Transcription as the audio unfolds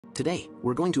Today,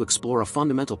 we're going to explore a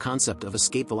fundamental concept of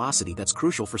escape velocity that's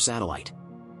crucial for satellite.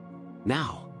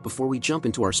 Now, before we jump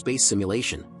into our space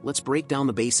simulation, let's break down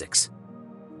the basics.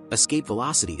 Escape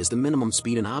velocity is the minimum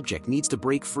speed an object needs to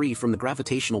break free from the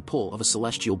gravitational pull of a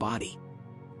celestial body.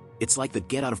 It's like the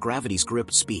get-out-of-gravity's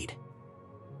grip speed.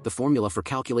 The formula for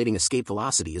calculating escape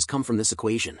velocity has come from this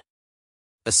equation.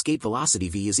 Escape velocity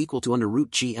v is equal to under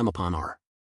root gm upon r.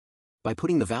 By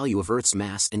putting the value of Earth's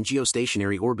mass and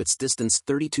geostationary orbit's distance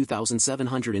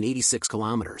 32,786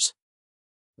 kilometers,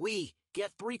 we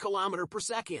get 3 kilometers per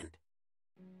second.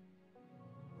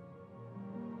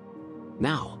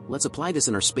 Now, let's apply this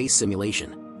in our space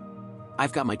simulation.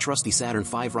 I've got my trusty Saturn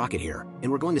V rocket here,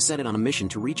 and we're going to set it on a mission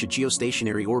to reach a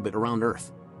geostationary orbit around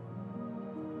Earth.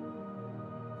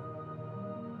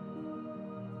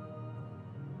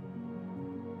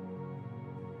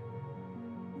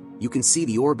 You can see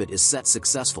the orbit is set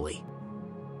successfully.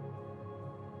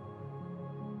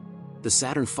 The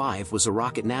Saturn V was a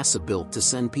rocket NASA built to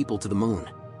send people to the moon.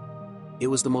 It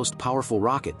was the most powerful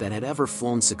rocket that had ever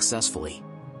flown successfully.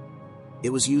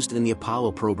 It was used in the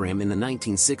Apollo program in the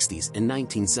 1960s and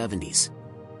 1970s.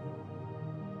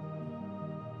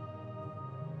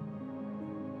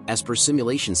 As per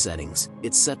simulation settings,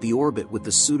 it set the orbit with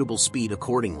the suitable speed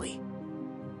accordingly,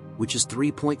 which is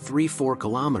 3.34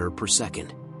 km per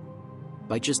second.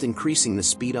 By just increasing the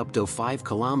speed up to 5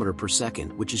 km per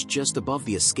second, which is just above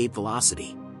the escape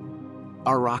velocity,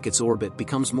 our rocket's orbit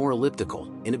becomes more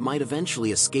elliptical, and it might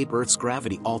eventually escape Earth's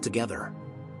gravity altogether.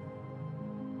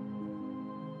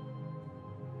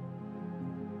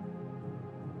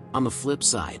 On the flip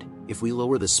side, if we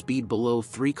lower the speed below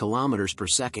 3 km per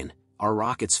second, our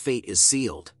rocket's fate is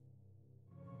sealed.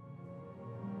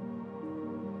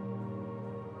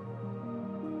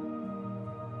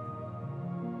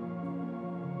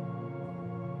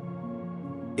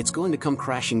 It's going to come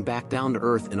crashing back down to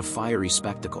Earth in a fiery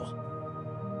spectacle.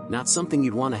 Not something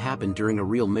you'd want to happen during a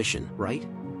real mission, right?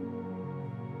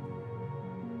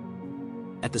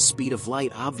 At the speed of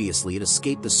light, obviously it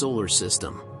escaped the solar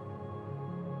system.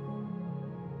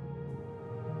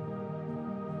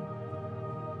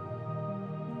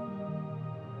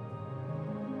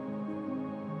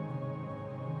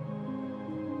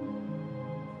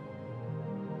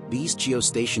 These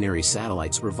geostationary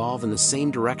satellites revolve in the same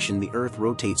direction the Earth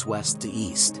rotates west to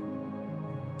east.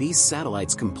 These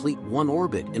satellites complete one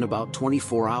orbit in about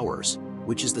 24 hours,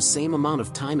 which is the same amount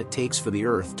of time it takes for the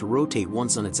Earth to rotate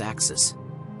once on its axis.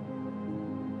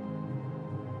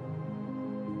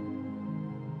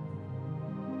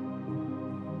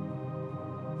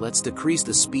 Let's decrease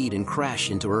the speed and crash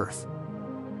into Earth.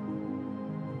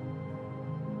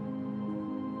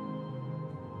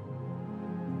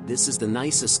 This is the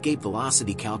nice escape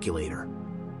velocity calculator.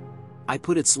 I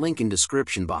put its link in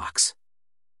description box.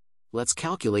 Let's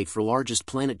calculate for largest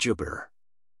planet Jupiter.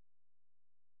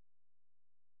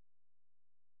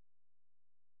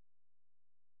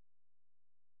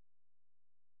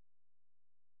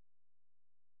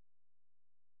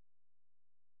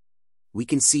 We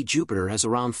can see Jupiter has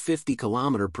around 50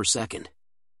 km per second.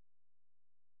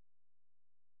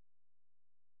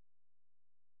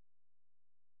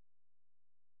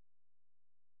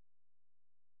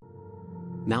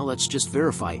 Now let's just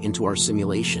verify into our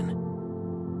simulation.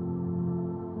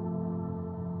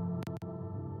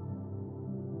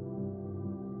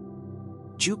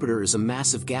 Jupiter is a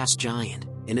massive gas giant,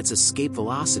 and its escape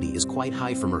velocity is quite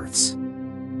high from Earth's.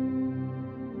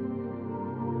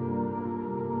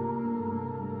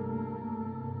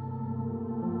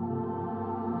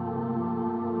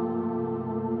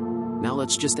 Now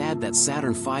let's just add that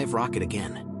Saturn V rocket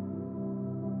again.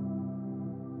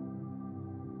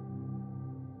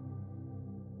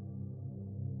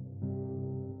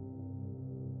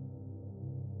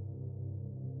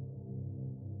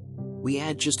 We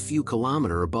add just few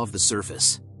kilometers above the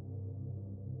surface.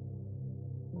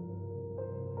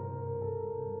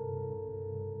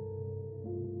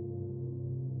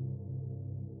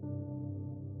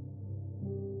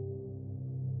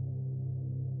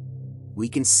 We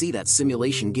can see that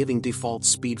simulation giving default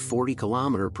speed 40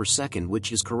 km per second,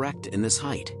 which is correct in this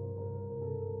height.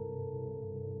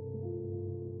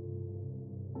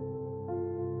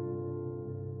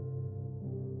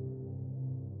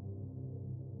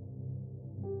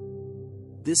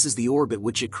 This is the orbit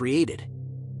which it created.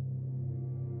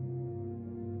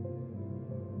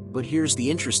 But here's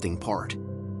the interesting part.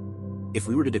 If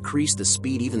we were to decrease the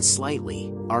speed even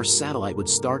slightly, our satellite would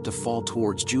start to fall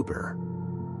towards Jupiter.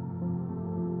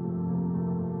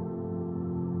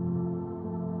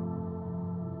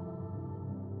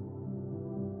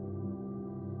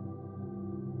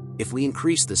 If we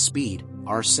increase the speed,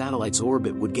 our satellite's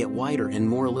orbit would get wider and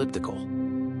more elliptical.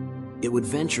 It would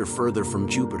venture further from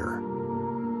Jupiter.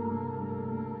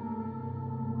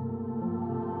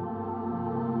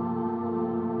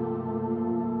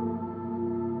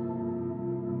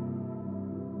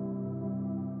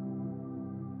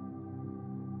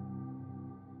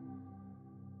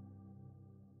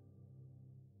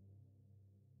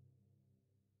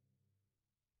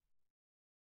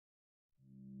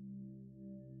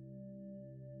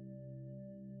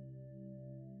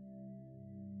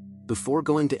 Before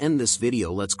going to end this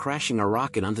video, let's crashing our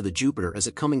rocket onto the Jupiter. As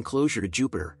it coming closer to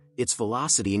Jupiter, its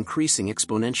velocity increasing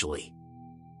exponentially.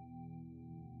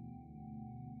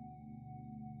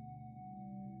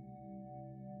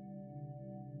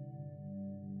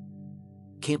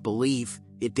 Can't believe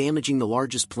it damaging the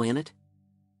largest planet?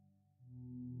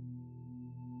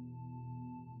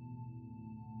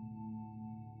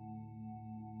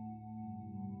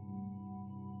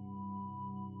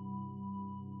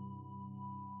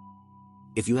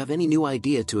 If you have any new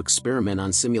idea to experiment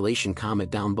on simulation,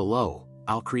 comment down below.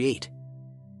 I'll create.